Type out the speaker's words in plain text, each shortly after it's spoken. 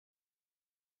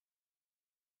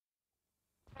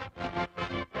Hey,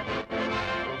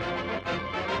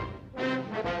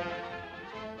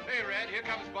 Red, here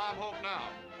comes Bob Hope now.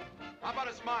 How about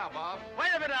a smile, Bob? Wait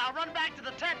a minute, I'll run back to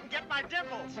the tent and get my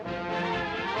dimples.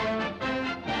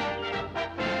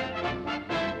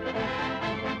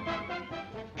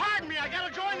 Pardon me, I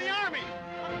gotta join the army.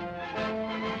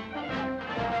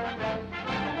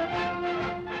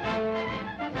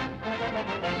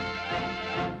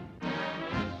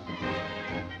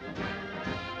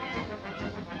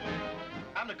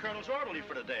 I'm the colonel's orderly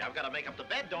for today. I've got to make up the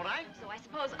bed, don't I? So I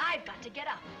suppose I've got to get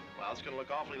up. Well, it's going to look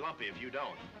awfully lumpy if you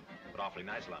don't. But awfully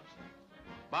nice lumps.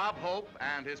 Bob Hope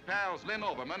and his pals Lynne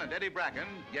Overman and Eddie Bracken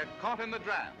get caught in the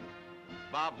draft.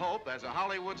 Bob Hope as a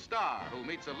Hollywood star who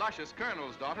meets a luscious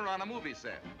colonel's daughter on a movie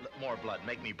set. More blood.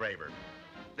 Make me braver.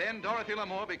 Then Dorothy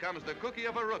Lamour becomes the cookie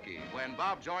of a rookie when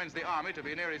Bob joins the army to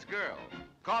be near his girl.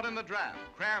 Caught in the draft,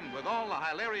 crammed with all the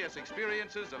hilarious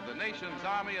experiences of the nation's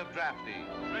army of draftees.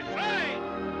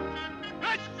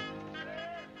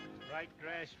 Right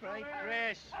dress, right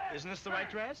dress. Isn't this the right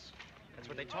dress? That's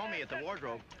what they told me at the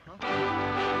wardrobe. Huh?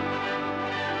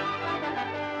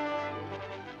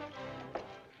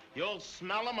 You'll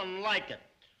smell them and like it.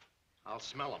 I'll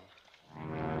smell them.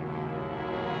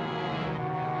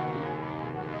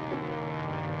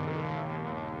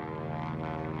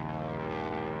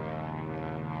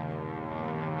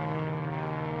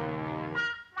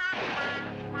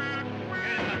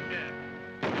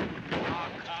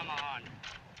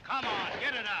 Come on,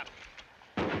 get it up.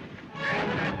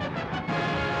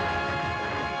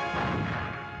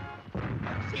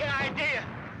 See an idea?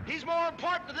 He's more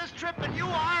important to this trip than you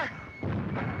are.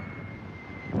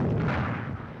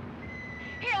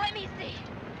 Here, let me see.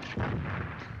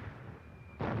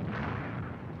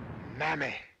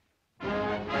 Mammy.